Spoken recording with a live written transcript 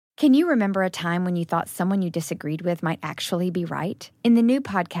Can you remember a time when you thought someone you disagreed with might actually be right? In the new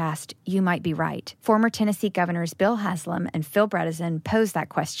podcast, You Might Be Right, former Tennessee Governors Bill Haslam and Phil Bredesen pose that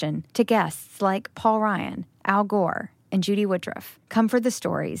question to guests like Paul Ryan, Al Gore, and Judy Woodruff. Come for the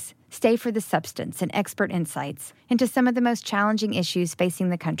stories, stay for the substance and expert insights into some of the most challenging issues facing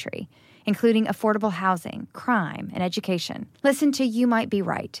the country, including affordable housing, crime, and education. Listen to You Might Be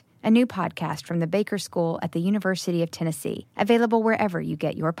Right, a new podcast from the Baker School at the University of Tennessee, available wherever you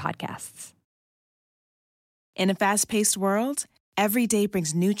get your podcasts. In a fast-paced world, every day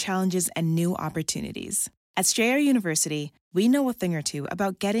brings new challenges and new opportunities. At Strayer University, we know a thing or two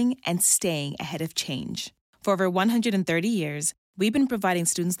about getting and staying ahead of change. For over 130 years, we've been providing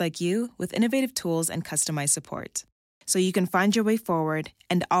students like you with innovative tools and customized support, so you can find your way forward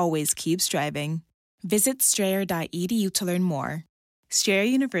and always keep striving. Visit strayer.edu to learn more. Strayer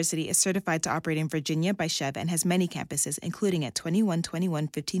University is certified to operate in Virginia by Chev and has many campuses, including at 2121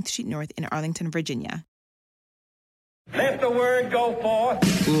 15th Street North in Arlington, Virginia. Let the word go forth.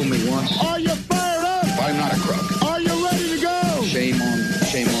 Fool me once. Are you fired up? I'm not a crook. Are you ready to go? Shame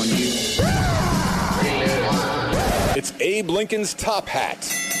on you. It's Abe Lincoln's Top Hat,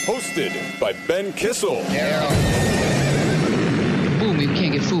 hosted by Ben Kissel. Fool me, we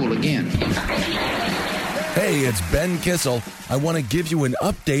can't get fooled again. Hey, it's Ben Kissel. I want to give you an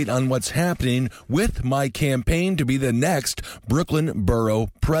update on what's happening with my campaign to be the next Brooklyn Borough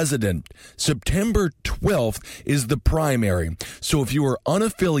president. September 12th is the primary. So if you are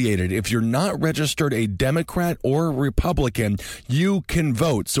unaffiliated, if you're not registered a Democrat or a Republican, you can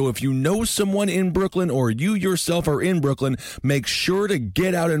vote. So if you know someone in Brooklyn or you yourself are in Brooklyn, make sure to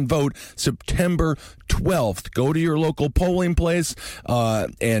get out and vote September 12th. Go to your local polling place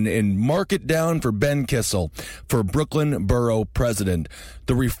and mark it down for Ben Kissel for Brooklyn Borough president.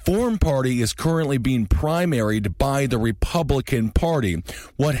 The Reform Party is currently being primaried by the Republican Party.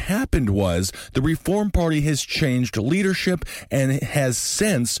 What happened was the Reform Party has changed leadership and has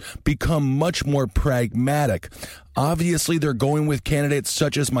since become much more pragmatic. Obviously, they're going with candidates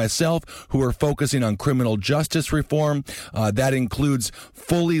such as myself who are focusing on criminal justice reform. That includes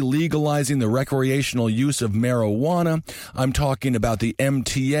fully legalizing the recreational use of marijuana. I'm talking about the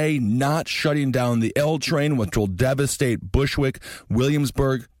MTA not shutting down the L train, which will devastate Bushwick,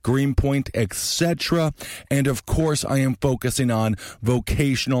 Williamsburg, Greenpoint, etc. And of course, I am focusing on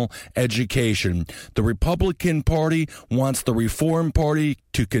vocational education. The Republican Party wants the Reform Party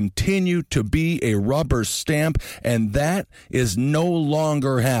to continue to be a rubber stamp, and that is no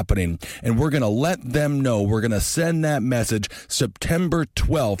longer happening. And we're going to let them know. We're going to send that message September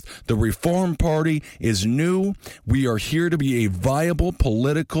 12th. The Reform Party is new. We are here to be a viable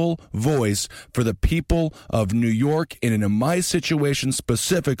political voice for the people of New York, and in my situation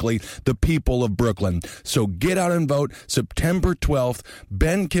specifically, the people of Brooklyn. So get out and vote September 12th.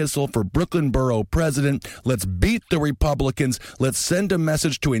 Ben Kissel for Brooklyn Borough president. Let's beat the Republicans. Let's send a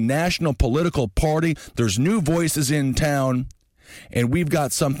message to a national political party. There's new voices in town, and we've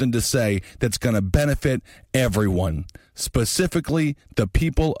got something to say that's going to benefit everyone, specifically the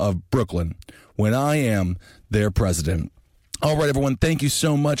people of Brooklyn, when I am their president. All right, everyone, thank you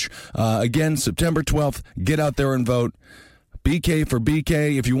so much. Again, September 12th, get out there and vote. BK for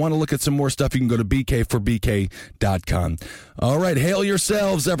BK. If you want to look at some more stuff, you can go to bkforbk.com. All right, hail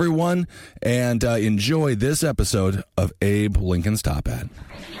yourselves, everyone, and enjoy this episode of Abe Lincoln's Top Hat.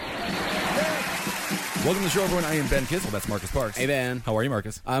 Welcome to the show, everyone. I am Ben Kissel. That's Marcus Parks. Hey, Ben. How are you,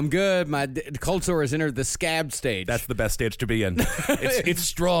 Marcus? I'm good. My cold sore has entered the scab stage. That's the best stage to be in. It's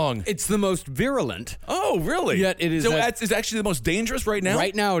strong. It's the most virulent. Oh, really? Yet it is. So it's actually the most dangerous right now?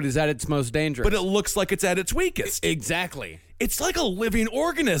 Right now, it is at its most dangerous. But it looks like it's at its weakest. Exactly. It's like a living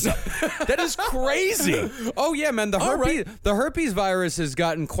organism. That is crazy. Oh, yeah, man. The herpes virus has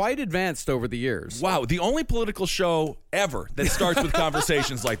gotten quite advanced over the years. Wow. The only political show ever that starts with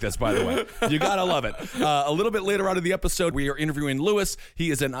conversations like this, by the way. You got to love it. A little bit later on in the episode, we are interviewing Lewis. He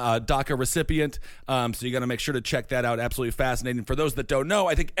is an DACA recipient, so you got to make sure to check that out. Absolutely fascinating. For those that don't know,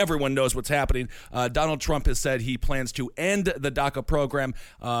 I think everyone knows what's happening. Donald Trump has said he plans to end the DACA program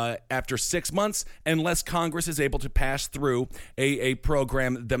after 6 months unless Congress is able to pass through a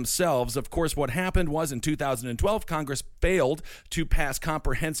program themselves. Of course, what happened was in 2012, Congress failed to pass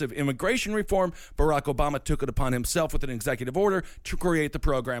comprehensive immigration reform. Barack Obama took it upon himself with an executive order to create the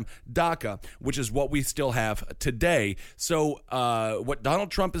program DACA, which is what we still have today. So what Donald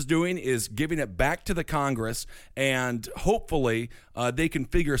Trump is doing is giving it back to the Congress, and hopefully they can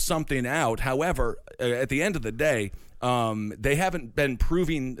figure something out. However, at the end of the day, they haven't been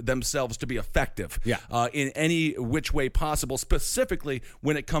proving themselves to be effective in any which way possible, specifically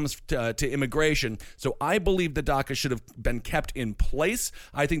when it comes to immigration. So I believe the DACA should have been kept in place.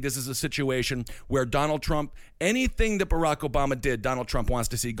 I think this is a situation where Donald Trump, anything that Barack Obama did, Donald Trump wants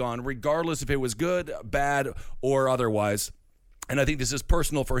to see gone, regardless if it was good, bad, or otherwise. And I think this is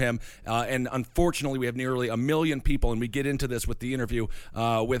personal for him. And unfortunately, we have nearly 1 million people, and we get into this with the interview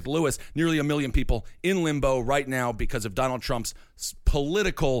with Lewis, nearly 1 million people in limbo right now because of Donald Trump's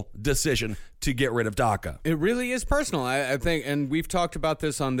political decision to get rid of DACA. It really is personal, I think, and we've talked about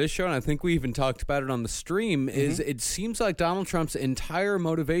this on this show, and I think we even talked about it on the stream, is it seems like Donald Trump's entire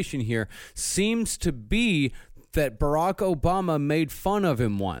motivation here seems to be that Barack Obama made fun of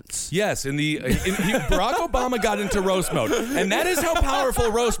him once. Yes, Barack Obama got into roast mode, and that is how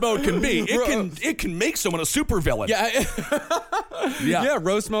powerful roast mode can be. It can make someone a supervillain. Yeah,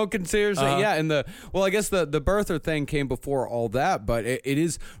 roast mode can seriously. Yeah, and I guess the birther thing came before all that, but it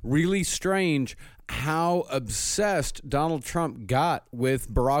is really strange how obsessed Donald Trump got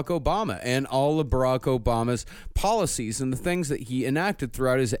with Barack Obama and all of Barack Obama's policies and the things that he enacted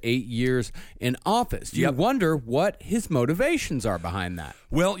throughout his 8 years in office. You wonder what his motivations are behind that.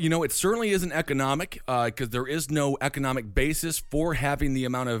 Well, it certainly isn't economic because there is no economic basis for having the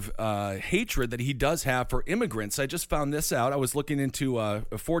amount of hatred that he does have for immigrants. I just found this out. I was looking into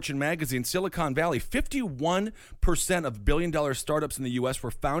Fortune magazine. Silicon Valley, 51% of billion-dollar startups in the U.S.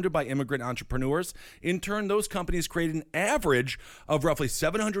 were founded by immigrant entrepreneurs. In turn, those companies create an average of roughly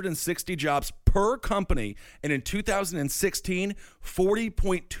 760 jobs per company. And in 2016,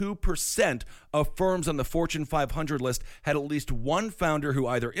 40.2% of firms on the Fortune 500 list had at least one founder who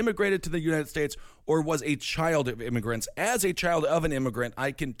either immigrated to the United States or was a child of immigrants. As a child of an immigrant,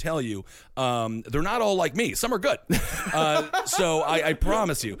 I can tell you, they're not all like me. Some are good. So I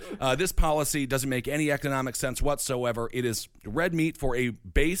promise you, this policy doesn't make any economic sense whatsoever. It is red meat for a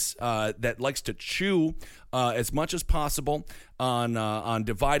base that likes to chew as much as possible on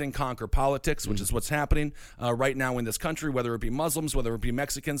divide and conquer politics, which is what's happening right now in this country, whether it be Muslims, whether it be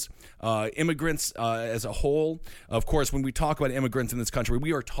Mexicans, immigrants as a whole. Of course, when we talk about immigrants in this country,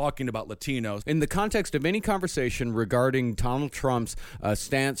 we are talking about Latinos. In the context of any conversation regarding Donald Trump's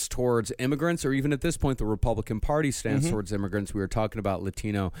stance towards immigrants, or even at this point, the Republican Party stance towards immigrants, we are talking about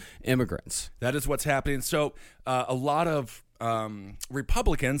Latino immigrants. That is what's happening. So a lot of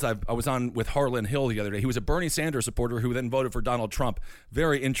Republicans, I was on with Harlan Hill the other day. He was a Bernie Sanders supporter who then voted for Donald Trump.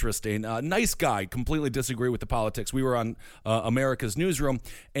 Very interesting. Nice guy. Completely disagree with the politics. We were on America's Newsroom,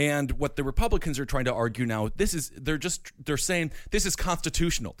 and what the Republicans are trying to argue now, they're saying this is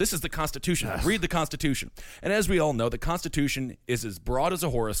constitutional. This is the Constitution. Read the Constitution. And as we all know, the Constitution is as broad as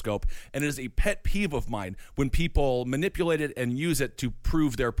a horoscope, and it is a pet peeve of mine when people manipulate it and use it to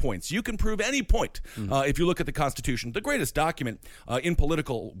prove their points. You can prove any point if you look at the Constitution, the greatest document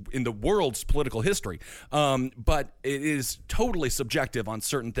in the world's political history, but it is totally subjective on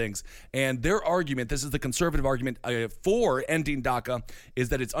certain things. And their argument, this is the conservative argument for ending DACA, is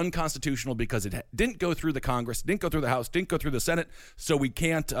that it's unconstitutional because it didn't go through the Congress, didn't go through the House, didn't go through the Senate, so we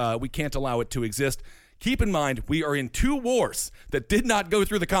can't allow it to exist. Keep in mind, we are in 2 wars that did not go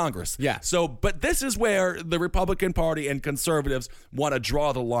through the Congress. Yeah. So, but this is where the Republican Party and conservatives want to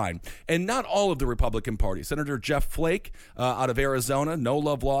draw the line. And not all of the Republican Party. Senator Jeff Flake out of Arizona, no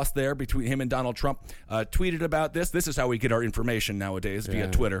love lost there between him and Donald Trump, tweeted about this. This is how we get our information nowadays via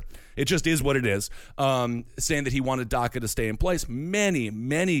Twitter. It just is what it is. Saying that he wanted DACA to stay in place.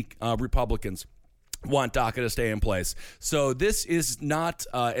 Many Republicans want DACA to stay in place. So this is not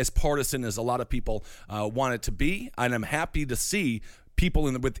as partisan as a lot of people want it to be, and I'm happy to see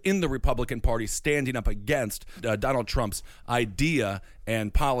people within the Republican Party standing up against Donald Trump's idea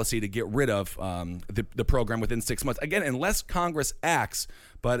and policy to get rid of the program within 6 months. Again, unless Congress acts,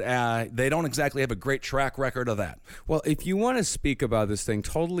 but they don't exactly have a great track record of that. Well, if you want to speak about this thing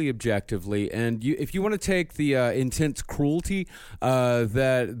totally objectively, and if you want to take the intense cruelty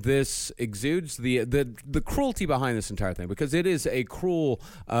that this exudes, the cruelty behind this entire thing, because it is a cruel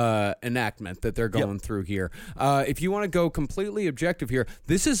enactment that they're going through here. If you want to go completely objective here,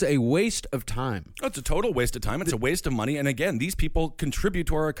 this is a waste of time. Oh, it's a total waste of time. It's a waste of money. And again, these people contribute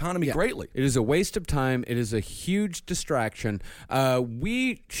to our economy greatly. It is a waste of time. It is a huge distraction.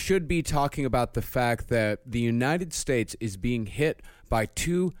 We should be talking about the fact that the United States is being hit by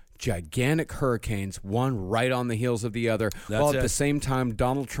 2 gigantic hurricanes, one right on the heels of the other, while at the same time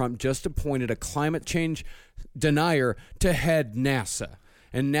Donald Trump just appointed a climate change denier to head NASA.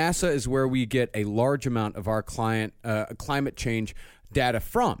 And NASA is where we get a large amount of our climate change data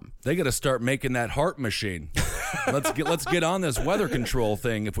from. They got to start making that heart machine. Let's get on this weather control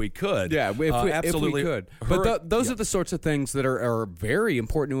thing if we could. Yeah, absolutely if we could. But those are the sorts of things that are very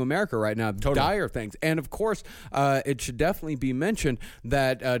important to America right now. Totally. Dire things. And of course, it should definitely be mentioned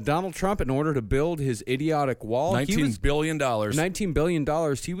that Donald Trump, in order to build his idiotic wall, $19 billion. $19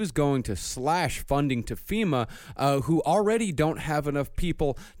 billion, he was going to slash funding to FEMA, who already don't have enough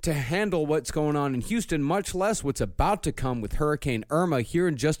people to handle what's going on in Houston, much less what's about to come with Hurricane Irma here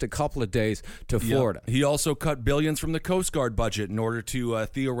in just a couple of days to Florida. He also cut billions from the Coast Guard budget in order to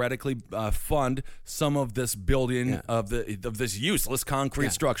theoretically fund some of this building of this useless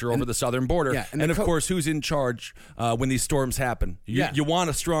concrete structure over the southern border. Yeah, and of course, who's in charge when these storms happen? You want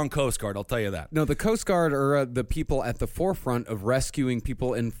a strong Coast Guard, I'll tell you that. No, the Coast Guard are the people at the forefront of rescuing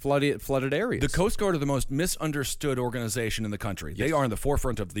people in flooded areas. The Coast Guard are the most misunderstood organization in the country. Yes. They are in the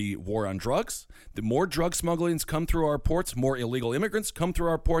forefront of the war on drugs. The more drug smugglings come through our ports, more illegal immigrants come through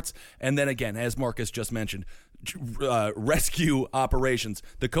our ports, and then again, as Marcus just mentioned, rescue operations.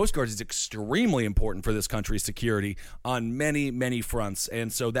 The Coast Guard is extremely important for this country's security on many, many fronts.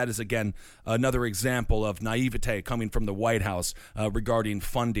 And so that is, again, another example of naivete coming from the White House regarding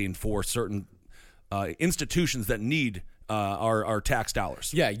funding for certain institutions that need our tax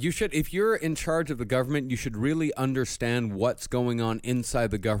dollars. Yeah, you should. If you're in charge of the government, you should really understand what's going on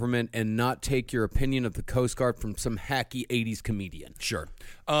inside the government and not take your opinion of the Coast Guard from some hacky 80s comedian. Sure.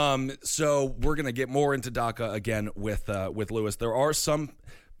 So we're going to get more into DACA again with Lewis. There are some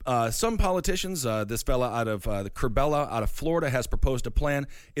politicians, this fella out of the Curbella out of Florida has proposed a plan.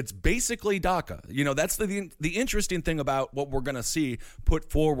 It's basically DACA. You know, that's the interesting thing about what we're going to see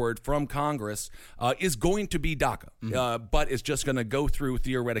put forward from Congress is going to be DACA, but it's just going to go through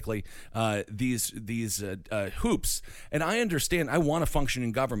theoretically these hoops. And I understand. I want to function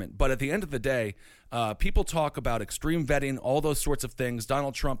in government, but at the end of the day, people talk about extreme vetting, all those sorts of things.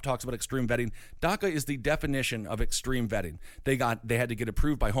 Donald Trump talks about extreme vetting. DACA is the definition of extreme vetting. They had to get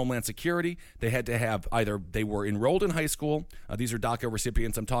approved by Homeland Security. They had to have either they were enrolled in high school. These are DACA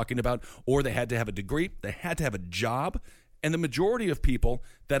recipients I'm talking about, or they had to have a degree. They had to have a job. And the majority of people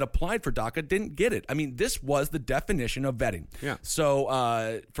that applied for DACA didn't get it. I mean, this was the definition of vetting. Yeah.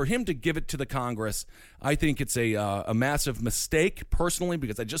 So for him to give it to the Congress, I think it's a massive mistake, personally,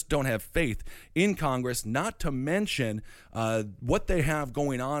 because I just don't have faith in Congress, not to mention what they have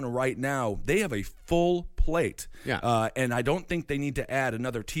going on right now. They have a full plate. Yeah. And I don't think they need to add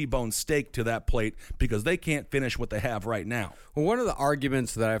another T-bone steak to that plate because they can't finish what they have right now. Well, one of the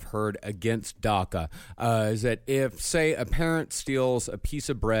arguments that I've heard against DACA is that if, say, a parent steals a piece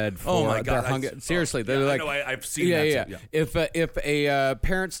of bread for their hunger, seriously, they're like, I know, I've seen that. Yeah. If a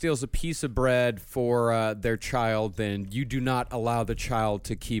parent steals a piece of bread for their child, then you do not allow the child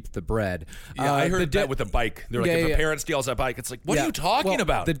to keep the bread. Yeah, I heard that with a bike. They're like, if a parent steals a bike, it's like, what are you talking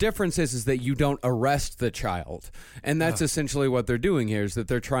about? The difference is that you don't arrest the child, and that's essentially what they're doing here. Is that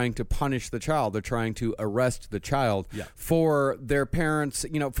they're trying to punish the child. They're trying to arrest the child for their parents,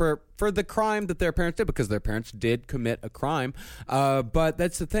 for the crime that their parents did, because their parents did commit a crime. But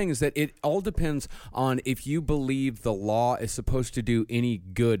that's the thing, is that it all depends on if you believe the law is supposed to do any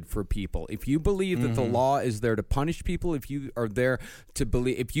good for people. If you believe that the law is there to punish people, if you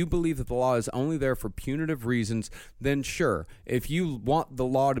believe that the law is only there for punitive reasons, then sure. If you want the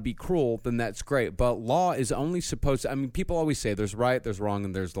law to be cruel, then that's great. But law is only supposed to, people always say there's right, there's wrong,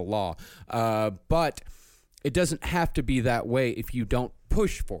 and there's the law. But it doesn't have to be that way if you don't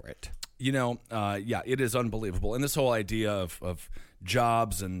push for it. It is unbelievable. And this whole idea of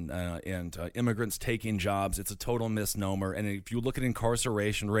jobs and immigrants taking jobs, it's a total misnomer. And if you look at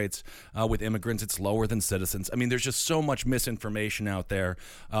incarceration rates with immigrants, it's lower than citizens. I mean, there's just so much misinformation out there.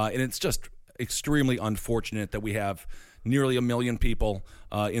 And it's just extremely unfortunate that we have nearly 1 million people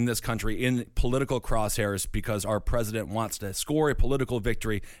in this country in political crosshairs because our president wants to score a political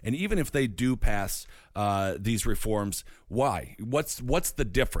victory. And even if they do pass these reforms, why? What's the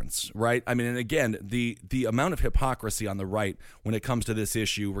difference, right? I mean, and again, the amount of hypocrisy on the right when it comes to this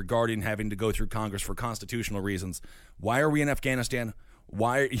issue regarding having to go through Congress for constitutional reasons. Why are we in Afghanistan?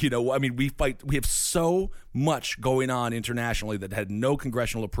 Why, we fight. We have so much going on internationally that had no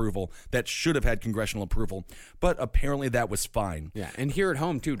congressional approval, that should have had congressional approval, but apparently that was fine. Yeah, and here at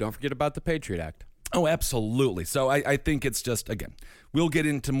home, too, don't forget about the Patriot Act. Oh, absolutely. So I think it's just, again, we'll get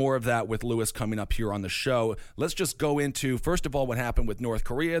into more of that with Lewis coming up here on the show. Let's just go into, first of all, what happened with North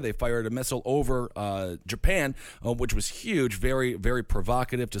Korea. They fired a missile over Japan, which was huge, very, very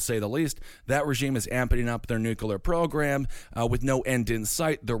provocative to say the least. That regime is amping up their nuclear program with no end in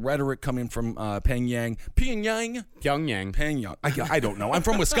sight. The rhetoric coming from Pyongyang. I don't know. I'm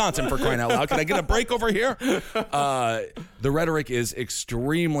from Wisconsin, for crying out loud. Can I get a break over here? The rhetoric is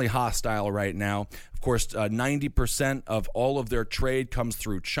extremely hostile right now. Of course, 90% of all of their trade comes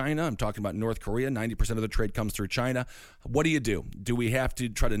through China. I'm talking about North Korea. 90% of the trade comes through China. What do? Do we have to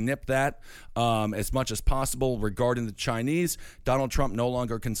try to nip that as much as possible regarding the Chinese? Donald Trump no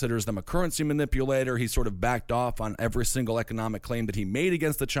longer considers them a currency manipulator. He sort of backed off on every single economic claim that he made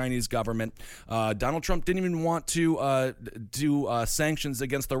against the Chinese government. Donald Trump didn't even want to do sanctions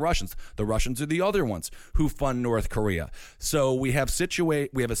against the Russians. The Russians are the other ones who fund North Korea. So we have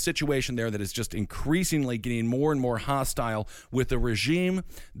a situation there that is just increasingly getting more and more hostile with a regime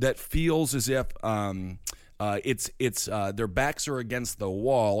that feels as if their backs are against the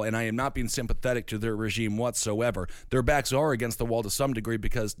wall, and I am not being sympathetic to their regime whatsoever. Their backs are against the wall to some degree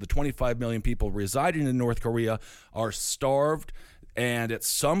because the 25 million people residing in North Korea are starved, and at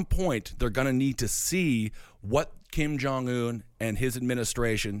some point they're going to need to see what Kim Jong-un and his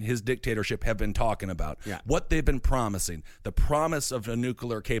administration, his dictatorship, have been talking about. Yeah. What they've been promising. The promise of a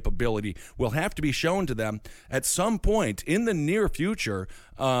nuclear capability will have to be shown to them at some point in the near future,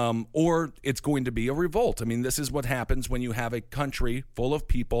 or it's going to be a revolt. I mean, this is what happens when you have a country full of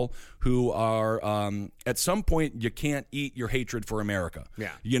people who are, at some point, you can't eat your hatred for America.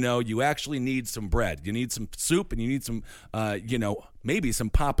 Yeah. You actually need some bread. You need some soup, and you need some, maybe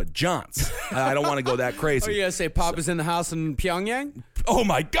some Papa John's. I don't want to go that crazy. Oh, you gotta say Papa's in the house in Pyongyang? Oh,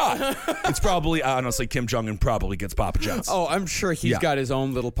 my God. It's probably, honestly, Kim Jong-un probably gets Papa John's. Oh, I'm sure he's got his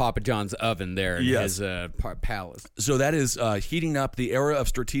own little Papa John's oven there in his palace. So that is heating up. The era of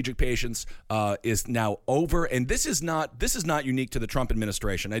strategic patience is now over. And this is not unique to the Trump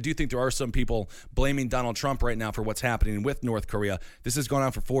administration. I do think there are some people blaming Donald Trump right now for what's happening with North Korea. This has gone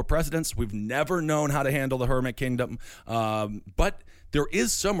on for 4 presidents. We've never known how to handle the Hermit Kingdom. But there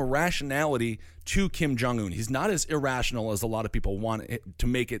is some irrationality to Kim Jong-un. He's not as irrational as a lot of people want to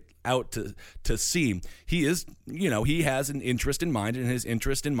make it out to seem. He is, he has an interest in mind, and his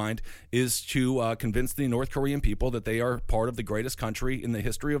interest in mind is to convince the North Korean people that they are part of the greatest country in the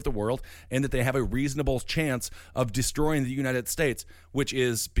history of the world, and that they have a reasonable chance of destroying the United States, which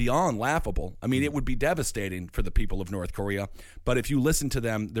is beyond laughable. I mean, it would be devastating for the people of North Korea. But if you listen to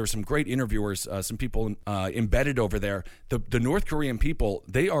them, there's some great interviewers, some people embedded over there. The North Korean people,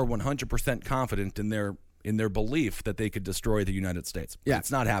 they are 100% confident in their belief that they could destroy the United States. Yeah.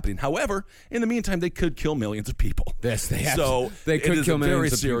 It's not happening. However, in the meantime, they could kill millions of people. Yes, they have. So they could it is kill a millions very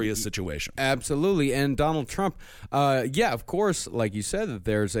of serious people. situation. Absolutely. And Donald Trump, of course, like you said, that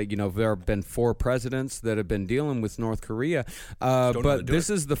there's there have been 4 presidents that have been dealing with North Korea. But this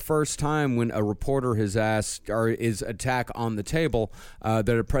is the first time when a reporter has asked, or is attack on the table, that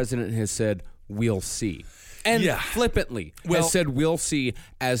a president has said, "We'll see." And flippantly has said, "We'll see,"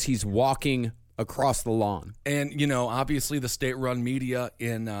 as he's walking across the lawn. And, obviously the state-run media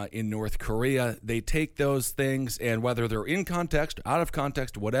in North Korea, they take those things, and whether they're in context, out of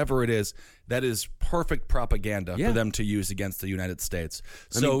context, whatever it is, that is perfect propaganda for them to use against the United States.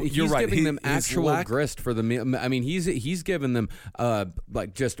 So he's you're right. Giving them actual grist for the. I mean, he's given them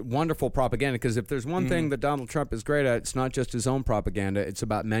just wonderful propaganda. Because if there's one thing that Donald Trump is great at, it's not just his own propaganda. It's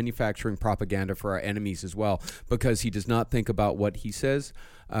about manufacturing propaganda for our enemies as well. Because he does not think about what he says,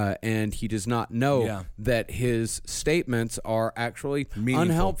 and he does not know that his statements are actually meaningful.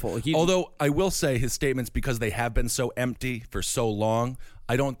 Unhelpful. Although I will say his statements, because they have been so empty for so long,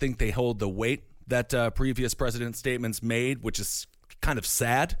 I don't think they hold the weight that previous president's statements made, which is kind of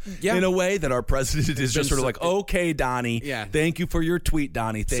sad in a way, that our president is just sort of like, okay, Donnie, thank you for your tweet,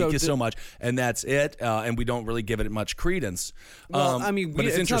 Donnie, thank you so much, and that's it, and we don't really give it much credence. Well, but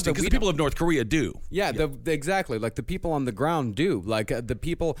it's interesting because the people of North Korea do. Exactly. Like the people on the ground do. Like the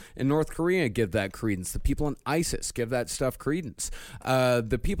people in North Korea give that credence. The people in ISIS give that stuff credence.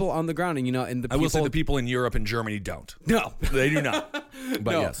 The people on the ground, and I will say the people in Europe and Germany don't. No, they do not.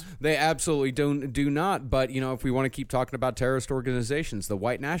 But yes, they absolutely do not. But if we want to keep talking about terrorist organizations, the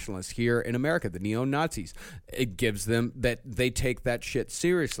white nationalists here in America, the neo-Nazis, it gives them that they take that shit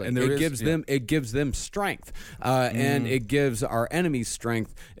seriously. And it gives them strength, and it gives our enemies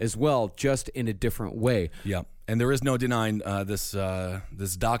strength as well, just in a different way. Yeah. And there is no denying this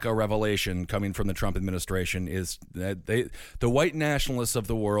DACA revelation coming from the Trump administration is that the white nationalists of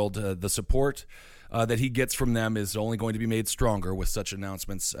the world, the support that he gets from them is only going to be made stronger with such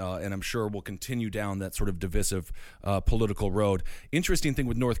announcements, and I'm sure will continue down that sort of divisive political road. Interesting thing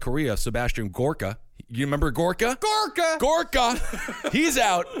with North Korea, Sebastian Gorka. You remember Gorka? Gorka! He's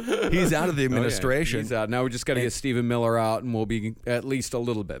out. He's out of the administration. He's out. Now we just got to get Stephen Miller out, and we'll be at least a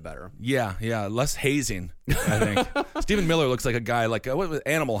little bit better. Yeah. Less hazing, I think. Stephen Miller looks like a guy like what was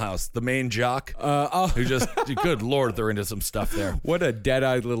Animal House, the main jock, who just good Lord, they're into some stuff there. What a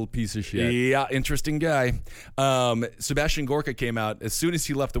dead-eyed little piece of shit. Yeah, interesting guy. Sebastian Gorka came out as soon as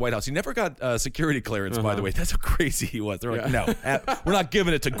he left the White House. He never got security clearance, by the way. That's how crazy he was. They're like, no, we're not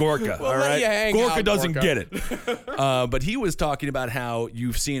giving it to Gorka. Well, all right, Gorka doesn't get it. But he was talking about how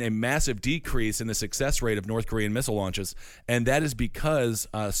you've seen a massive decrease in the success rate of North Korean missile launches, and that is because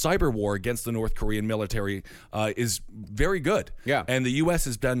cyber war against the North Korean military is very good. Yeah, and the U.S.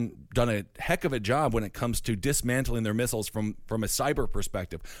 has done a heck of a job when it comes to dismantling their missiles from a cyber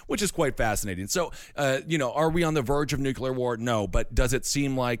perspective, which is quite fascinating. So, are we on the verge of nuclear war? No, but does it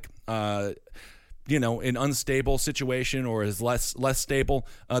seem like an unstable situation or is less stable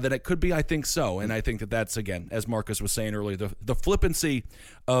than it could be? I think so. And I think that's, again, as Marcus was saying earlier, the flippancy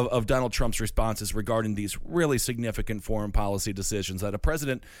of Donald Trump's responses regarding these really significant foreign policy decisions that a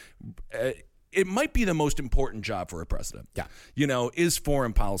president, it might be the most important job for a president. Yeah. Is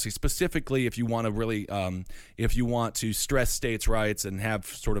foreign policy, specifically if you want to really, if you want to stress states' rights and have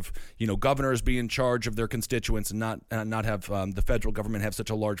sort of, governors be in charge of their constituents and not have the federal government have such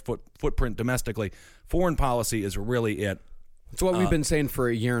a large footprint domestically. Foreign policy is really it. It's what we've been saying for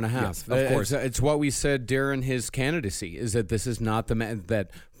a year and a half. Yes, of course. It's what we said during his candidacy, is that this is not the man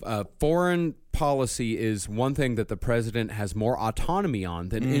that foreign policy is one thing that the president has more autonomy on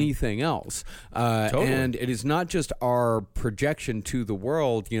than anything else. Totally. And it is not just our projection to the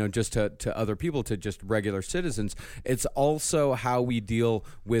world, just to other people, to just regular citizens. It's also how we deal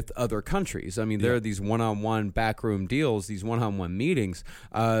with other countries. I mean, there are these one-on-one backroom deals, these one-on-one meetings,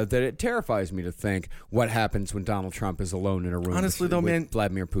 that it terrifies me to think what happens when Donald Trump is alone in a room with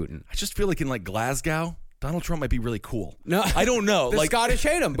Vladimir Putin. I just feel like in Glasgow, Donald Trump might be really cool. No, I don't know. The Scottish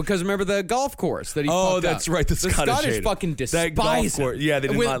hate him because remember the golf course that he fucked up. That's right. The Scottish fucking despise him. Yeah, they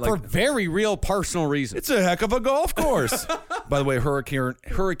did not for very real personal reasons. It's a heck of a golf course. By the way,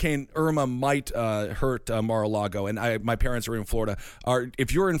 Hurricane Irma might hurt Mar-a-Lago, and my parents are in Florida.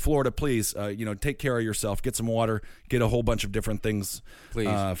 If you're in Florida, please, take care of yourself. Get some water. Get a whole bunch of different things,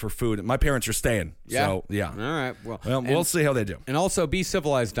 please, for food. My parents are staying. Yeah. So yeah. All right. Well, we'll see how they do. And also, be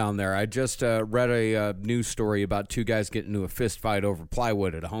civilized down there. I just read a news story about two guys getting into a fist fight over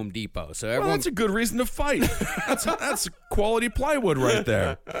plywood at a Home Depot. So that's a good reason to fight. That's quality plywood right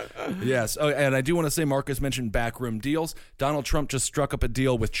there. Yes. Oh, and I do want to say, Marcus mentioned backroom deals. Donald Trump just struck up a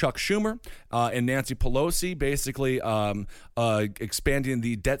deal with Chuck Schumer and Nancy Pelosi, basically expanding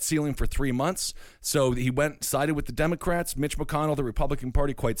the debt ceiling for 3 months. So he sided with the Democrats. Mitch McConnell, the Republican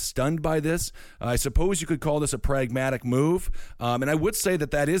Party, quite stunned by this. I suppose you could call this a pragmatic move. And I would say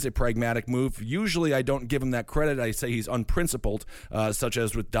that is a pragmatic move. Usually I don't give him that credit. I say he's unprincipled, such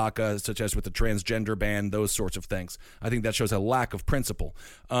as with DACA, such as with the transgender ban, those sorts of things. I think that shows a lack of principle.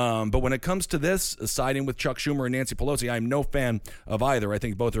 But when it comes to this, siding with Chuck Schumer and Nancy Pelosi, I'm no fan of either. I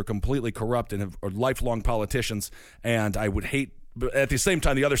think both are completely corrupt and are lifelong politicians, and I would hate. But at the same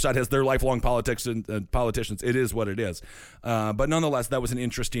time, the other side has their lifelong politics and politicians. It is what it is. But nonetheless, that was an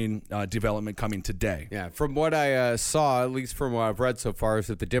interesting development coming today. Yeah, from what I saw, at least from what I've read so far, is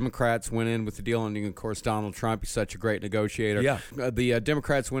that the Democrats went in with the deal, and of course, Donald Trump, he's such a great negotiator. Yeah. The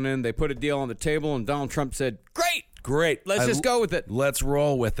Democrats went in, they put a deal on the table, and Donald Trump said, Great. Let's just go with it. Let's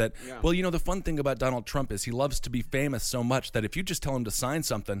roll with it. Yeah. Well, the fun thing about Donald Trump is he loves to be famous so much that if you just tell him to sign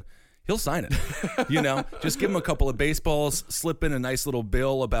something, he'll sign it. Just give him a couple of baseballs, slip in a nice little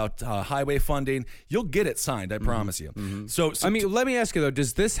bill about highway funding. You'll get it signed, I promise you. Mm-hmm. So let me ask you, though,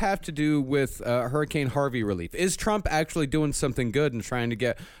 does this have to do with Hurricane Harvey relief? Is Trump actually doing something good and trying to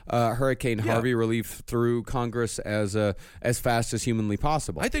get Hurricane Harvey relief through Congress as fast as humanly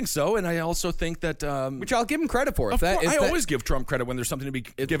possible? I think so, and I also think that... which I'll give him credit for. I always give Trump credit when there's something to be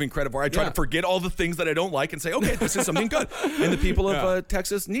giving credit for. I try to forget all the things that I don't like and say, okay, this is something good. And the people of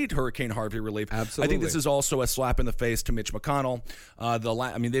Texas need Hurricane Harvey relief. Absolutely. I think this is also a slap in the face to Mitch McConnell.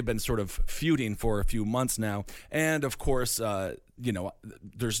 They've been sort of feuding for a few months now, and of course,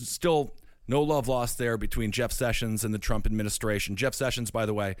 there's still no love lost there between Jeff Sessions and the Trump administration. Jeff Sessions, by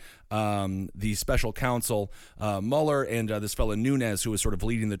the way, the special counsel, Mueller, and this fellow Nunes, who is sort of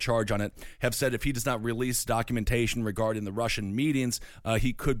leading the charge on it, have said if he does not release documentation regarding the Russian meetings,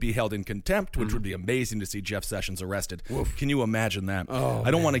 he could be held in contempt, which would be amazing to see Jeff Sessions arrested. Oof. Can you imagine that?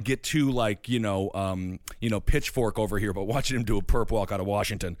 I don't want to get too pitchfork over here, but watching him do a perp walk out of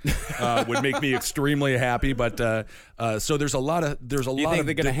Washington would make me extremely happy. But so there's a lot of You think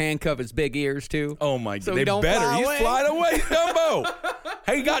they're going to handcuff his big ears too? Oh my God! So They don't better. fly He's away. flying away, Dumbo.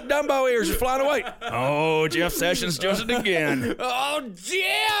 Hey, you got Dumbo ears. He's flying away. Oh, Jeff Sessions does it again. Oh,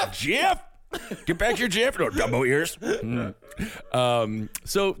 Jeff! Jeff, get back here, Jeff. No, Dumbo ears.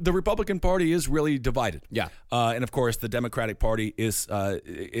 So the Republican Party is really divided. Yeah. And of course, the Democratic Party is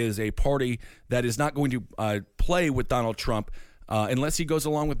a party that is not going to play with Donald Trump unless he goes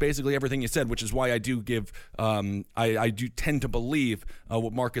along with basically everything you said, which is why I do give I do tend to believe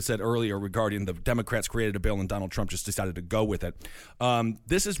what Marcus said earlier regarding the Democrats created a bill and Donald Trump just decided to go with it.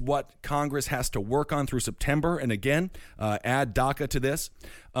 This is what Congress has to work on through September. And again, add DACA to this.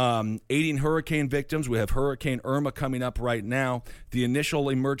 Aiding hurricane victims. We have Hurricane Irma coming up right now. The initial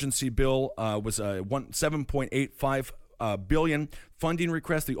emergency bill was $7.85 billion funding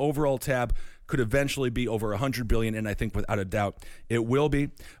request. The overall tab could eventually be over $100 billion, and I think without a doubt it will be.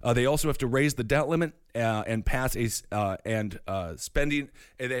 They also have to raise the debt limit and pass spending.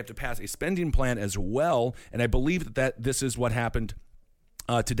 They have to pass a spending plan as well, and I believe that this is what happened.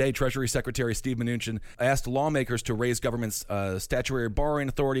 Today, Treasury Secretary Steve Mnuchin asked lawmakers to raise government's statutory borrowing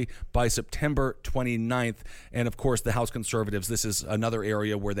authority by September 29th. And, of course, the House conservatives, this is another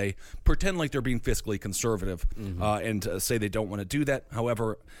area where they pretend like they're being fiscally conservative and say they don't want to do that.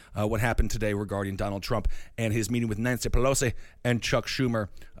 However, what happened today regarding Donald Trump and his meeting with Nancy Pelosi and Chuck Schumer,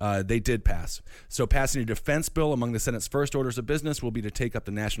 they did pass. So passing a defense bill among the Senate's first orders of business will be to take up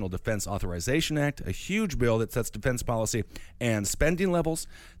the National Defense Authorization Act, a huge bill that sets defense policy and spending levels.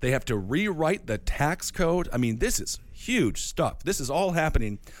 They have to rewrite the tax code. I mean, this is huge stuff. This is all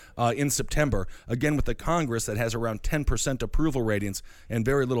happening in September, again with the Congress that has around 10% approval ratings and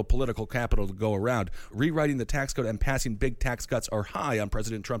very little political capital to go around. Rewriting the tax code and passing big tax cuts are high on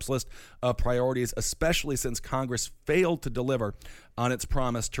President Trump's list of priorities, especially since Congress failed to deliver on its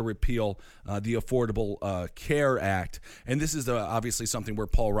promise to repeal the Affordable Care Act. And this is obviously something where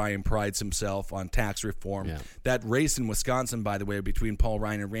Paul Ryan prides himself on tax reform. Yeah. That race in Wisconsin, by the way, between Paul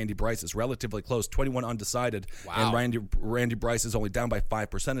Ryan and Randy Bryce is relatively close, 21 undecided. Wow. And Randy Bryce is only down by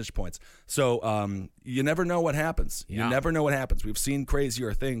 5 percentage points. So you never know what happens. Yeah. You never know what happens. We've seen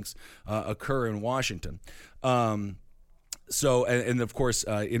crazier things occur in Washington. So, and of course,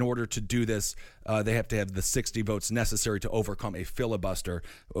 in order to do this, they have to have the 60 votes necessary to overcome a filibuster,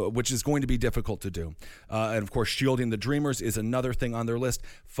 which is going to be difficult to do. And of course, shielding the dreamers is another thing on their list.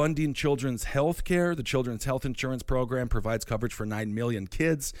 Funding children's health care. The Children's Health Insurance Program provides coverage for 9 million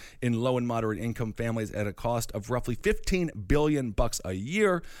kids in low and moderate income families at a cost of roughly $15 billion a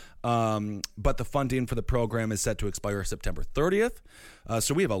year. But the funding for the program is set to expire September 30th.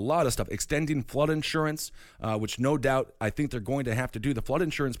 So we have a lot of stuff. Extending flood insurance, which no doubt I think they're going to have to do. The flood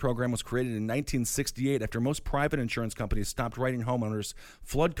insurance program was created in 1968 after most private insurance companies stopped writing homeowners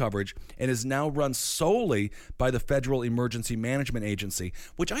flood coverage and is now run solely by the Federal Emergency Management Agency,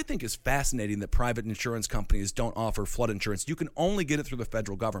 which I think is fascinating that private insurance companies don't offer flood insurance. You can only get it through the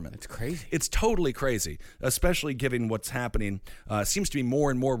federal government. It's crazy. It's totally crazy, especially given what's happening. Seems to be more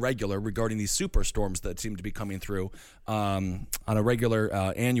and more regular regarding these superstorms that seem to be coming through on a regular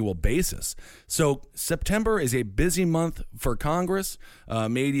annual basis. So September is a busy month for Congress,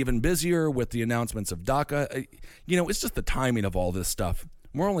 made even busier with the announcements of DACA. It's just the timing of all this stuff.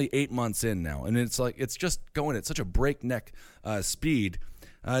 We're only 8 months in now, and it's just going at such a breakneck speed.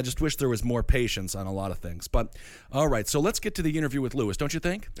 I just wish there was more patience on a lot of things. But, all right, so let's get to the interview with Lewis, don't you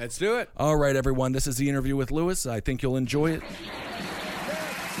think? Let's do it. All right, everyone, this is the interview with Lewis. I think you'll enjoy it.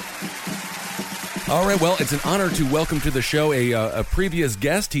 All right, well, it's an honor to welcome to the show a previous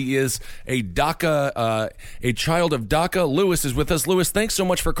guest. He is a DACA, a child of DACA. Lewis is with us. Lewis, thanks so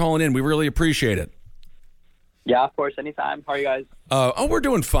much for calling in. We really appreciate it. Yeah, of course, anytime. How are you guys? We're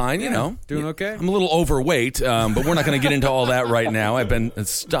doing fine, Doing okay. I'm a little overweight, but we're not going to get into all that right now. I've been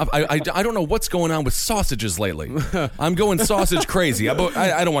I don't know what's going on with sausages lately. I'm going sausage crazy. I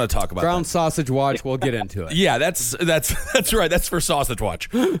don't want to talk about Brown that. Sausage Watch. We'll get into it. Yeah, that's right. That's for Sausage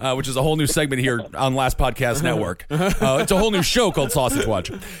Watch, which is a whole new segment here on Last Podcast Network. It's a whole new show called Sausage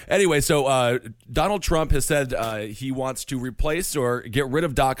Watch. Anyway, so Donald Trump has said he wants to replace or get rid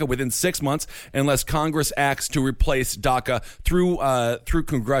of DACA within 6 months unless Congress acts to replace DACA through through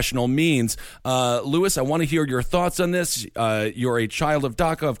congressional means. Louis, I want to hear your thoughts on this. You're a child of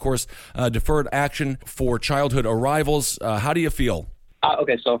DACA, of course, Deferred Action for Childhood Arrivals. How do you feel?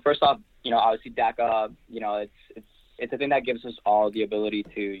 Okay, so first off, obviously DACA, it's a thing that gives us all the ability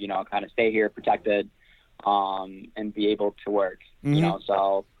to, kind of stay here protected, and be able to work,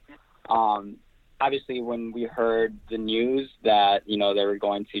 so, obviously when we heard the news that, they were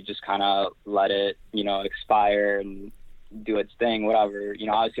going to just kind of let it, expire and do its thing, whatever,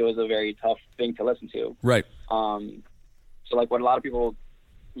 obviously it was a very tough thing to listen to. Right. So like what a lot of people,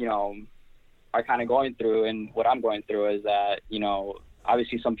 are kind of going through, and what I'm going through is that,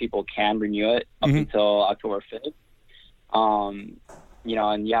 obviously some people can renew it up until October 5th. And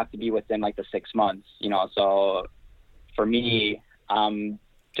you have to be within like the 6 months, so for me, I'm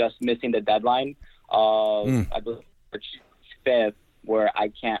just missing the deadline of, I believe, March 5th, where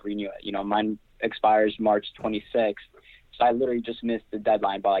I can't renew it. Mine expires March 26th. So I literally just missed the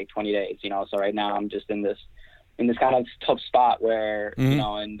deadline by like 20 days, so right now I'm just in this kind of tough spot where,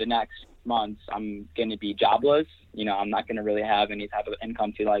 in the next months I'm going to be jobless. I'm not going to really have any type of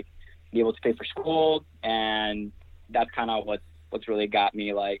income to like be able to pay for school. And that's kind of what's really got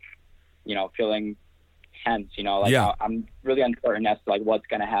me like, feeling tense, I'm really uncertain as to like what's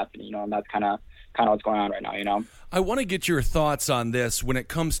going to happen, and that's kind of what's going on right now, I want to get your thoughts on this when it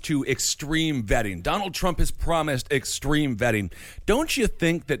comes to extreme vetting. Donald Trump has promised extreme vetting. Don't you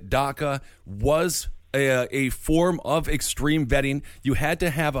think that DACA was a form of extreme vetting? You had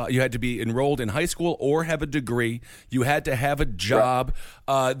to be enrolled in high school or have a degree. You had to have a job.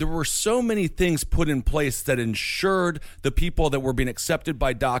 There were so many things put in place that ensured the people that were being accepted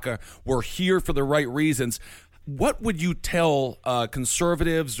by DACA were here for the right reasons. What would you tell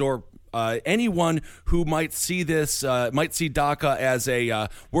conservatives or anyone who might see this, might see DACA as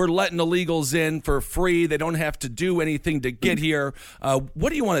we're letting illegals in for free, they don't have to do anything to get here? What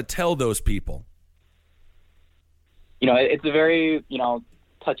do you want to tell those people? It's a very,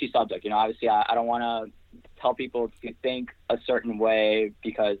 touchy subject. Obviously I don't want to tell people to think a certain way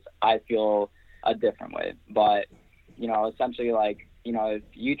because I feel a different way. But, essentially like, if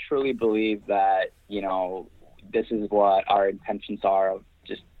you truly believe that, this is what our intentions are of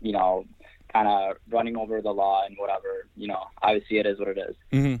just, kind of running over the law and whatever, obviously it is what it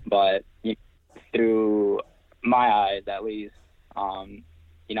is. But through my eyes, at least,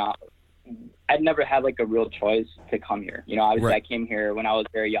 I'd never had like a real choice to come here. Obviously right. I came here when I was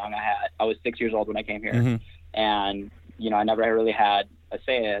very young. I was 6 years old when I came here, and I never really had a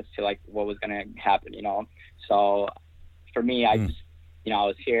say as to like what was going to happen. So for me, I just I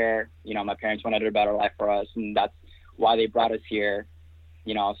was here. My parents wanted a better life for us, and that's why they brought us here.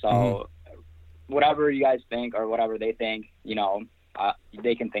 So whatever you guys think or whatever they think,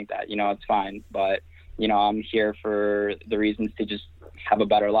 they can think that. It's fine, but I'm here for the reasons to just have a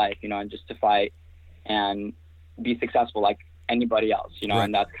better life, and just to fight and be successful like anybody else, right.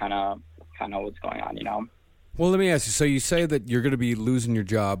 And that's kind of what's going on, Well, let me ask you. So you say that you're going to be losing your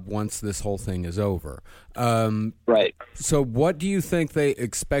job once this whole thing is over. Right. So what do you think they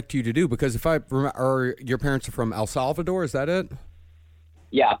expect you to do? Because if I remember, your parents are from El Salvador, is that it?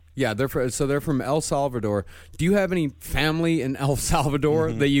 Yeah. Yeah, they're from El Salvador. Do you have any family in El Salvador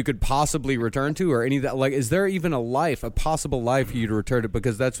that you could possibly return to, or any that like? Is there even a possible life for you to return to?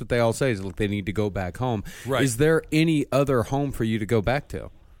 Because that's what they all say is like they need to go back home. Right. Is there any other home for you to go back to?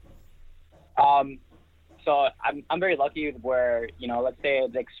 So I'm very lucky where let's say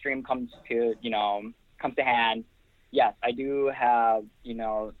the extreme comes to hand. Yes, I do have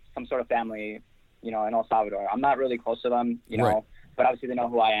some sort of family in El Salvador. I'm not really close to them, right. But obviously they know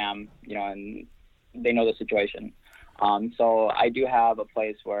who I am, and they know the situation. So I do have a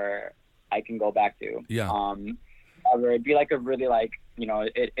place where I can go back to. Yeah. However, it'd be like a really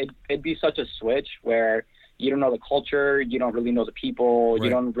it'd be such a switch where you don't know the culture, you don't really know the people, right. You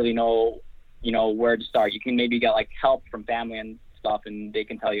don't really know, where to start. You can maybe get like help from family and stuff, and they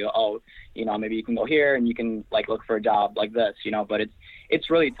can tell you, maybe you can go here and you can like look for a job like this, but it's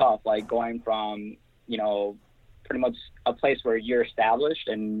really tough, like going from, pretty much a place where you're established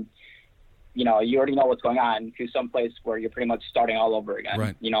and, you already know what's going on to some place where you're pretty much starting all over again,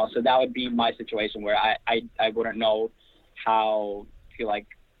 right. So that would be my situation where I wouldn't know how to like,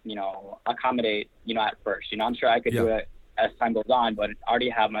 accommodate, at first, I'm sure I could do it as time goes on, but I already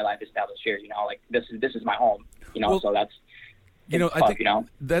have my life established here, like this is my home, well, so that's. I think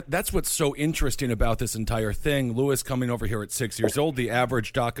that's what's so interesting about this entire thing. Lewis coming over here at 6 years old. The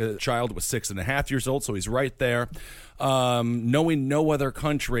average DACA child was 6.5 years old, so he's right there. Knowing no other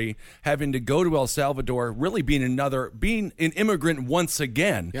country, having to go to El Salvador, really being an immigrant once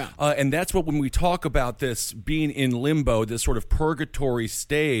again. Yeah. And that's what, when we talk about this being in limbo, this sort of purgatory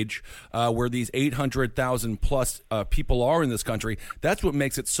stage where these 800,000 plus people are in this country, that's what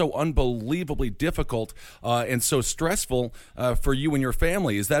makes it so unbelievably difficult and so stressful for you and your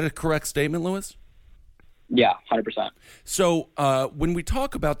family. Is that a correct statement, Lewis? Yeah, 100%. So when we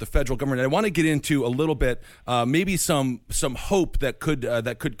talk about the federal government, I want to get into a little bit, maybe some hope that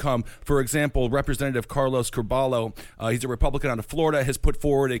could come. For example, Representative Carlos Carballo, he's a Republican out of Florida, has put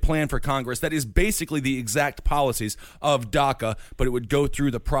forward a plan for Congress that is basically the exact policies of DACA, but it would go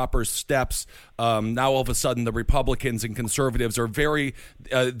through the proper steps. Now all of a sudden, the Republicans and conservatives are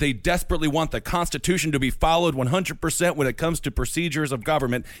they desperately want the Constitution to be followed 100% when it comes to procedures of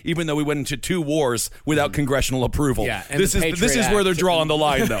government, even though we went into 2 wars without congressional approval. Yeah, and this is where they're drawing the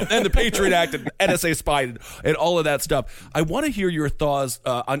line, though. And the Patriot Act and NSA spy and all of that stuff. I want to hear your thoughts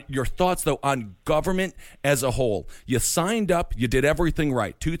on government as a whole. You signed up, you did everything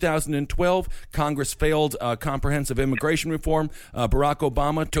right. 2012, Congress failed comprehensive immigration reform. Barack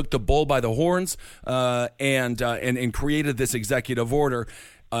Obama took the bull by the horns and created this executive order.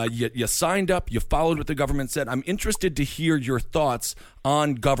 You signed up, you followed what the government said. I'm interested to hear your thoughts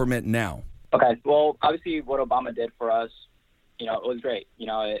on government now. Okay. Well, obviously what Obama did for us, it was great.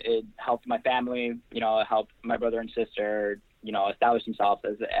 It helped my family, it helped my brother and sister, establish themselves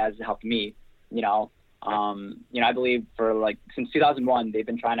as it helped me, I believe since 2001, they've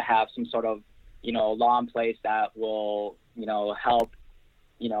been trying to have some sort of, law in place that will, help,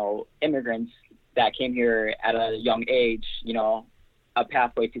 immigrants that came here at a young age, a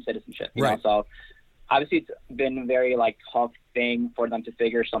pathway to citizenship. Right. So obviously it's been a very tough thing for them to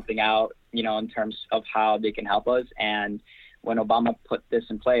figure something out, in terms of how they can help us. And when Obama put this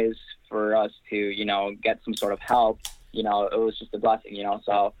in place for us to, get some sort of help, it was just a blessing,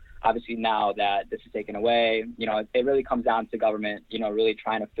 So obviously now that this is taken away, it really comes down to government, really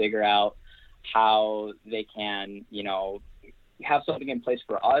trying to figure out how they can, have something in place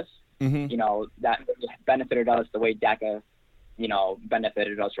for us, that benefited us the way DACA,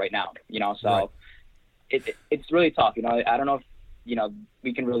 benefited us right now, So right. It's really tough, I don't know if,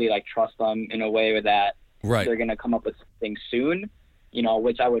 we can really trust them in a way that Right. they're going to come up with something soon,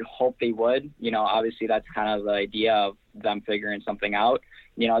 which I would hope they would. Obviously that's kind of the idea of them figuring something out.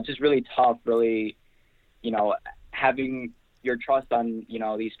 It's just really tough, really, having your trust on,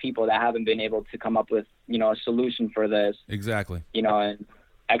 these people that haven't been able to come up with, a solution for this. Exactly. In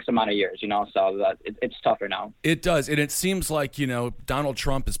X amount of years, so that it's tougher now. It does, and it seems like Donald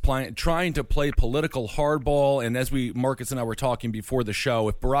Trump is trying to play political hardball. And as Marcus and I were talking before the show,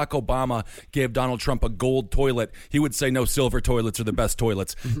 if Barack Obama gave Donald Trump a gold toilet, he would say no, silver toilets are the best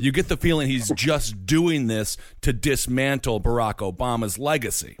toilets. You get the feeling he's just doing this to dismantle Barack Obama's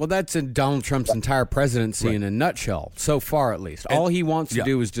legacy. Well, that's in Donald Trump's entire presidency in a nutshell, so far at least. All he wants to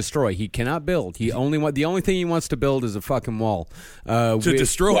do is destroy. He cannot build. The only thing he wants to build is a fucking wall. To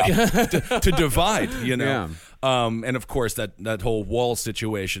destroy. to divide, Yeah. And of course that whole wall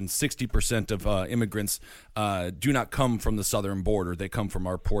situation, 60% of immigrants do not come from the southern border. They come from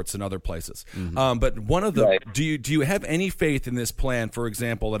our ports and other places. But one of the Right. do you have any faith in this plan, for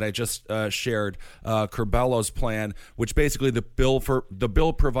example, that I just shared, Carballo's plan, which basically the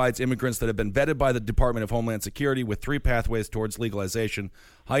bill provides immigrants that have been vetted by the Department of Homeland Security with 3 pathways towards legalization: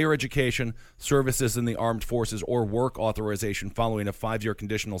 higher education, services in the armed forces, or work authorization following a 5-year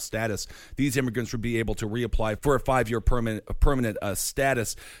conditional status. These immigrants would be able to reapply for a 5-year permanent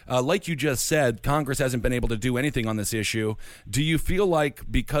status. Like you just said, Congress hasn't been able to do anything on this issue. Do you feel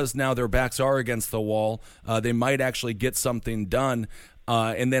like because now their backs are against the wall, they might actually get something done?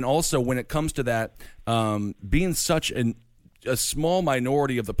 And then also when it comes to that, being such a small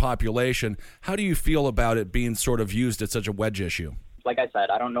minority of the population, how do you feel about it being sort of used as such a wedge issue? Like I said,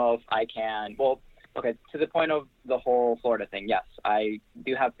 I don't know if I can. Well, okay, to the point of the whole Florida thing, yes, I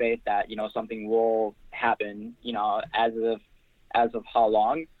do have faith that something will happen. As of how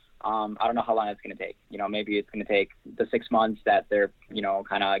long, I don't know how long it's going to take. Maybe it's going to take the 6 months that they're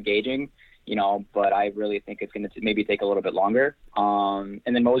kind of gauging. But I really think it's going to maybe take a little bit longer. And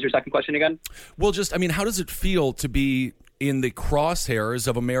then what was your second question again? Well, how does it feel to be in the crosshairs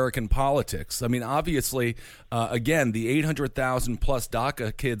of American politics. I mean, obviously, again, the 800,000 plus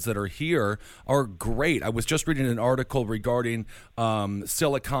DACA kids that are here are great. I was just reading an article regarding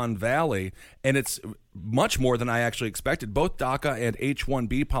Silicon Valley, and it's much more than I actually expected. Both DACA and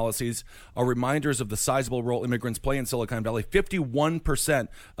H-1B policies are reminders of the sizable role immigrants play in Silicon Valley. 51%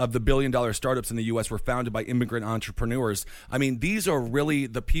 of the billion-dollar startups in the U.S. were founded by immigrant entrepreneurs. I mean, these are really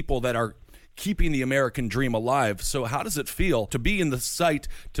the people that are keeping the American dream alive. So how does it feel to be in the sight,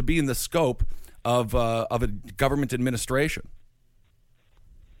 to be in the scope of a government administration?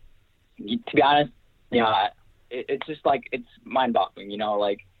 To be honest, it's just like, it's mind-boggling,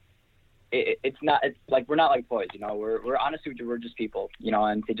 like, it's like we're not like toys, we're honestly, we're just people,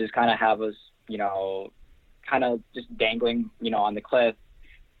 and to just kind of have us, kind of just dangling, on the cliff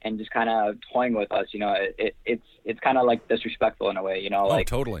and just kind of toying with us, it's kind of like disrespectful in a way, like,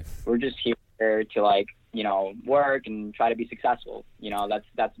 totally. We're just here to like, work and try to be successful.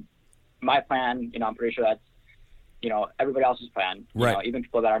 That's my plan. I'm pretty sure that's, everybody else's plan, right. Even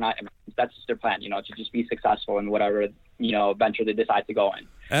people that are not immigrants, that's just their plan, to just be successful in whatever, venture they decide to go in.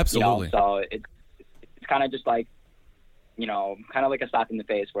 Absolutely. So it's kind of just like, kind of like a slap in the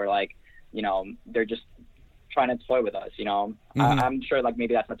face where like, they're just trying to toy with us, Mm-hmm. I'm sure like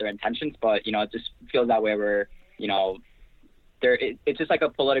maybe that's not their intentions, but, it just feels that way where, it's just like a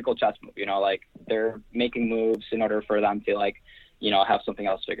political chess move, like they're making moves in order for them to like, have something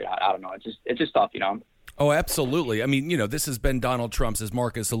else figured out. I don't know. It's just tough, Oh, absolutely. I mean, this has been Donald Trump's, as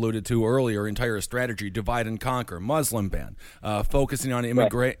Marcus alluded to earlier, entire strategy: divide and conquer, Muslim ban, focusing on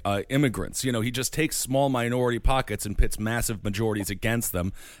immigrants. He just takes small minority pockets and pits massive majorities against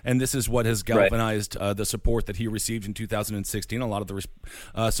them. And this is what has galvanized the support that he received in 2016, a lot of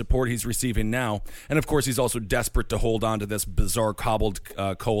the support he's receiving now. And of course, he's also desperate to hold on to this bizarre cobbled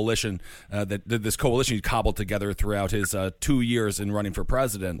coalition, this coalition he cobbled together throughout his 2 years in running for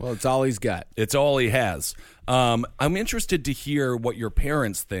president. Well, it's all he's got. It's all he has. I'm interested to hear what your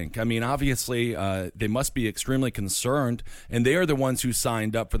parents think. I mean, obviously, they must be extremely concerned, and they are the ones who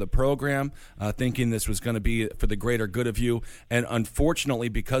signed up for the program, thinking this was going to be for the greater good of you. And unfortunately,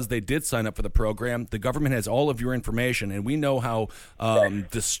 because they did sign up for the program, the government has all of your information, and we know how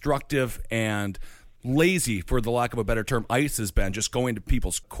destructive and lazy, for the lack of a better term, ICE has been, just going to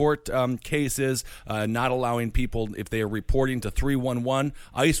people's court cases, not allowing people, if they are reporting to 311,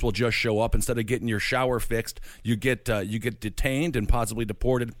 ICE will just show up. Instead of getting your shower fixed, you get detained and possibly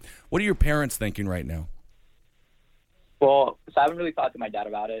deported. What are your parents thinking right now? Well, so I haven't really talked to my dad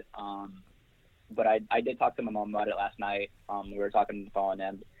about it, but I did talk to my mom about it last night. We were talking on the phone,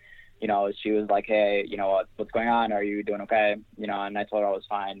 and she was like, hey, what's going on? Are you doing okay? And I told her I was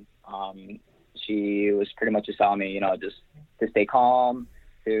fine. She was pretty much just telling me, just to stay calm,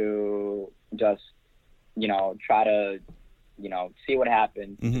 to just, try to, see what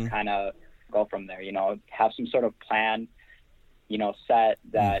happens, mm-hmm. kind of go from there, have some sort of plan, set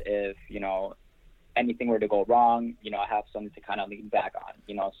that if, anything were to go wrong, I have something to kind of lean back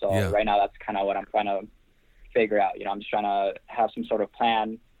on, so right now that's kind of what I'm trying to figure out. I'm just trying to have some sort of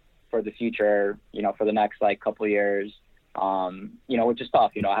plan for the future, for the next like couple of years. Which is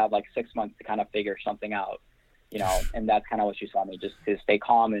tough, I have like 6 months to kind of figure something out, and that's kind of what she saw me, just to stay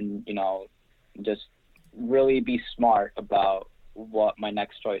calm and, just really be smart about what my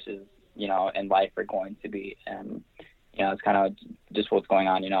next choices, in life are going to be. And, it's kind of just what's going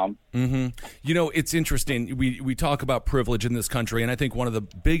on, Mm-hmm. It's interesting. We talk about privilege in this country, and I think one of the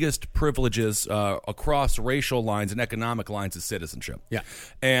biggest privileges across racial lines and economic lines is citizenship. Yeah.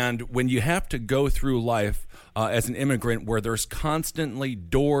 And when you have to go through life as an immigrant where there's constantly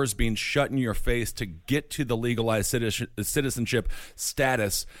doors being shut in your face to get to the legalized citizenship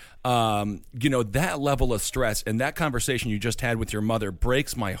status, that level of stress and that conversation you just had with your mother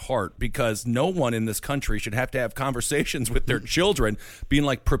breaks my heart, because no one in this country should have to have conversations with their children being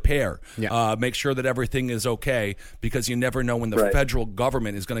like, prepare, make sure that everything is okay, because you never know when the federal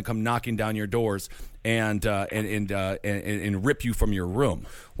government is going to come knocking down your doors and rip you from your room.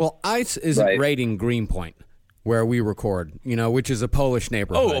 Well, ICE isn't raiding Greenpoint, where we record, which is a Polish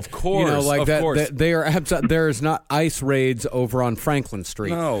neighborhood. Oh, of course, course. They are there's not ICE raids over on Franklin Street.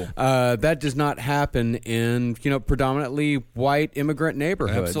 No, that does not happen in predominantly white immigrant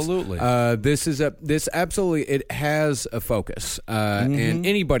neighborhoods. Absolutely, this absolutely it has a focus, mm-hmm. and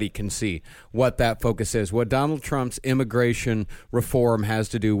anybody can see what that focus is. What Donald Trump's immigration reform has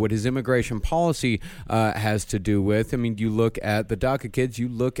to do, what his immigration policy has to do with. I mean, you look at the DACA kids, you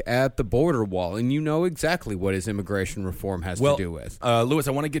look at the border wall, and you know exactly what what his immigration reform has to do with. Lewis,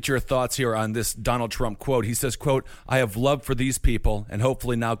 I want to get your thoughts here on this Donald Trump quote. He says, quote, "I have love for these people, and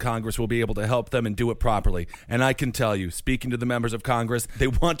hopefully now Congress will be able to help them and do it properly. And I can tell you, speaking to the members of Congress, they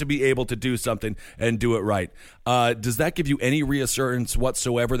want to be able to do something and do it right." Does that give you any reassurance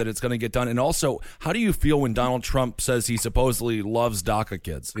whatsoever that it's going to get done? And also, how do you feel when Donald Trump says he supposedly loves DACA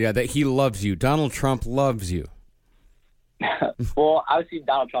kids? Yeah, that he loves you. Donald Trump loves you. Well, obviously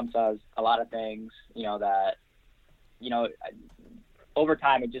Donald Trump says a lot of things, that, over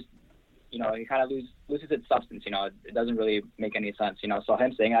time it just, it kind of loses its substance, it doesn't really make any sense, so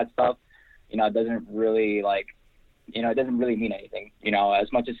him saying that stuff, it doesn't really it doesn't really mean anything,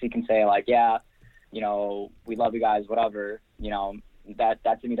 as much as he can say yeah, we love you guys, whatever,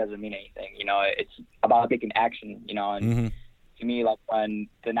 that to me doesn't mean anything, it's about taking action, and to me, when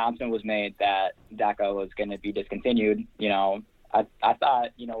the announcement was made that DACA was going to be discontinued, I thought,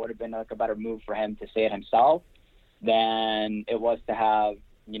 it would have been a better move for him to say it himself than it was to have,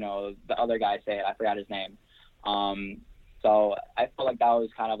 the other guy say it. I forgot his name. So I felt like that was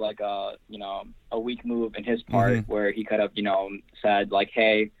kind of a weak move in his part where he could have, said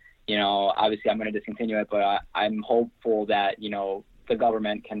hey, obviously I'm going to discontinue it, but I'm hopeful that, the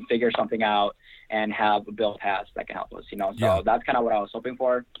government can figure something out and have a bill passed that can help us, so that's kind of what I was hoping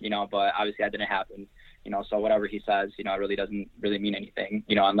for, but obviously that didn't happen, so whatever he says, it really doesn't really mean anything,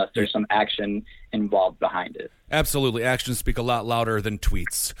 unless there's some action involved behind it. Absolutely. Actions speak a lot louder than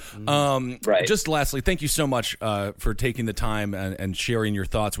tweets. Right. Just lastly, thank you so much for taking the time and sharing your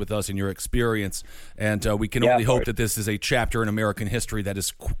thoughts with us and your experience. And we can only hope that this is a chapter in American history that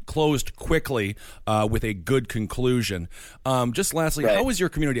is closed quickly with a good conclusion. Just lastly, how is your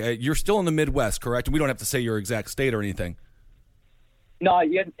community? You're still in the Midwest, correct? And we don't have to say your exact state or anything. No,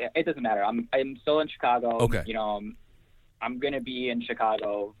 it doesn't matter. I'm still in Chicago. Okay. I'm going to be in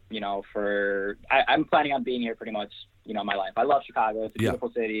Chicago, I'm planning on being here pretty much, my life. I love Chicago. It's a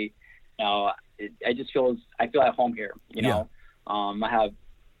beautiful city. I feel at home here, I have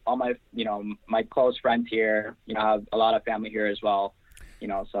all my, my close friends here, I have a lot of family here as well,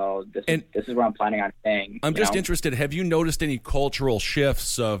 so this is where I'm planning on staying. I'm just interested. Have you noticed any cultural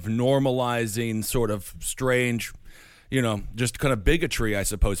shifts of normalizing sort of strange, just kind of bigotry, I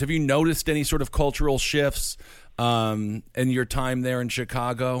suppose? Have you noticed any sort of cultural shifts in your time there in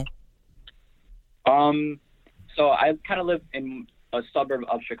Chicago? So I kind of live in a suburb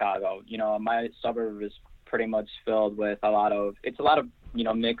of Chicago. My suburb is pretty much filled with a lot of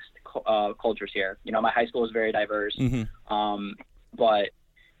mixed cultures here. My high school is very diverse. But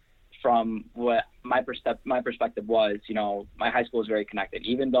from what my perspective was, my high school was very connected.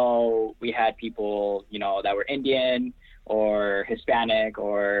 Even though we had people, that were Indian or Hispanic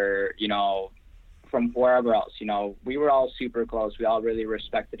or, from wherever else, we were all super close. We all really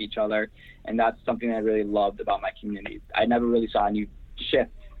respected each other. And that's something that I really loved about my community. I never really saw any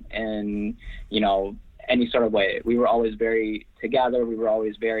shift in, any sort of way. We were always very together. We were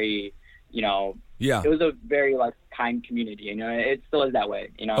always very, it was a very kind community, it still is that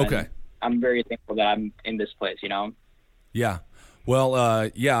way, Okay. I'm very thankful that I'm in this place, Yeah. Well,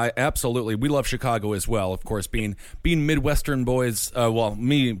 absolutely. We love Chicago as well, of course, being Midwestern boys.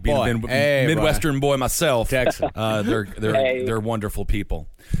 Me being a Midwestern boy myself. Texas. They're wonderful people.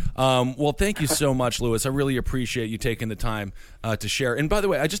 Well, thank you so much, Lewis. I really appreciate you taking the time to share. And by the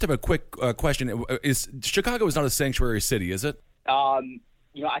way, I just have a quick question. Chicago is not a sanctuary city, is it? I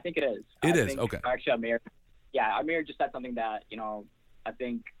think it is. It is. Okay. Actually, our mayor just said something that, I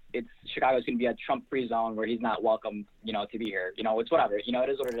think Chicago's going to be a Trump-free zone where he's not welcome, to be here. It's whatever. It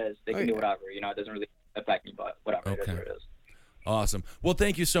is what it is. They can do whatever. It doesn't really affect me, but whatever. Okay. It is what it is. Awesome. Well,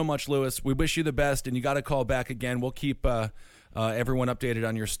 thank you so much, Lewis. We wish you the best, and you got to call back again. We'll keep everyone updated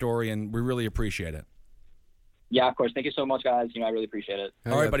on your story, and we really appreciate it. Yeah, of course. Thank you so much, guys. I really appreciate it.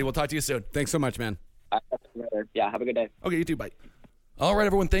 All right, buddy. We'll talk to you soon. Thanks so much, man. Yeah, have a good day. Okay, you too. Bye. All right,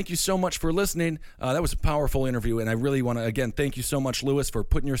 everyone, thank you so much for listening. That was a powerful interview, and I really want to, again, thank you so much, Lewis, for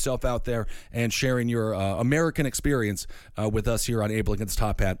putting yourself out there and sharing your American experience with us here on Abe Lincoln's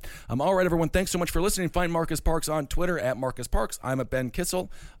Top Hat. All right, everyone, thanks so much for listening. Find Marcus Parks on Twitter at Marcus Parks. I'm at Ben Kissel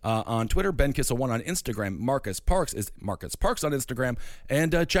on Twitter, Ben Kissel1 on Instagram. Marcus Parks is Marcus Parks on Instagram.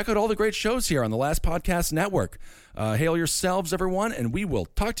 And check out all the great shows here on the Last Podcast Network. Hail yourselves, everyone, and we will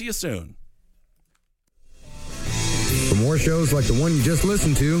talk to you soon. For more shows like the one you just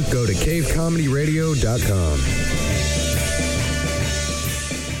listened to, go to cavecomedyradio.com.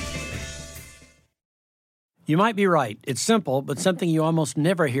 You might be right. It's simple, but something you almost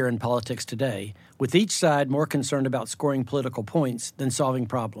never hear in politics today, with each side more concerned about scoring political points than solving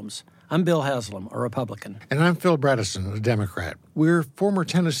problems. I'm Bill Haslam, a Republican. And I'm Phil Bredesen, a Democrat. We're former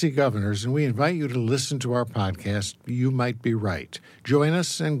Tennessee governors, and we invite you to listen to our podcast, You Might Be Right. Join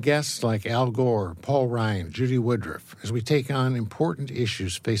us and guests like Al Gore, Paul Ryan, Judy Woodruff, as we take on important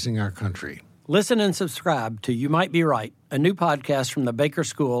issues facing our country. Listen and subscribe to You Might Be Right, a new podcast from the Baker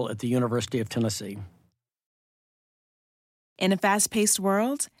School at the University of Tennessee. In a fast-paced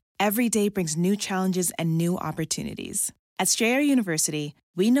world, every day brings new challenges and new opportunities. At Strayer University,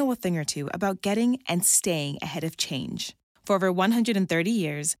 we know a thing or two about getting and staying ahead of change. For over 130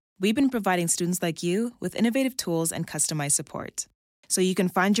 years, we've been providing students like you with innovative tools and customized support, so you can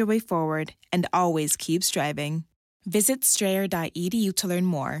find your way forward and always keep striving. Visit strayer.edu to learn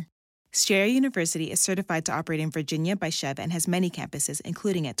more. Strayer University is certified to operate in Virginia by Chev and has many campuses,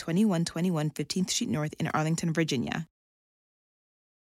 including at 2121 15th Street North in Arlington, Virginia.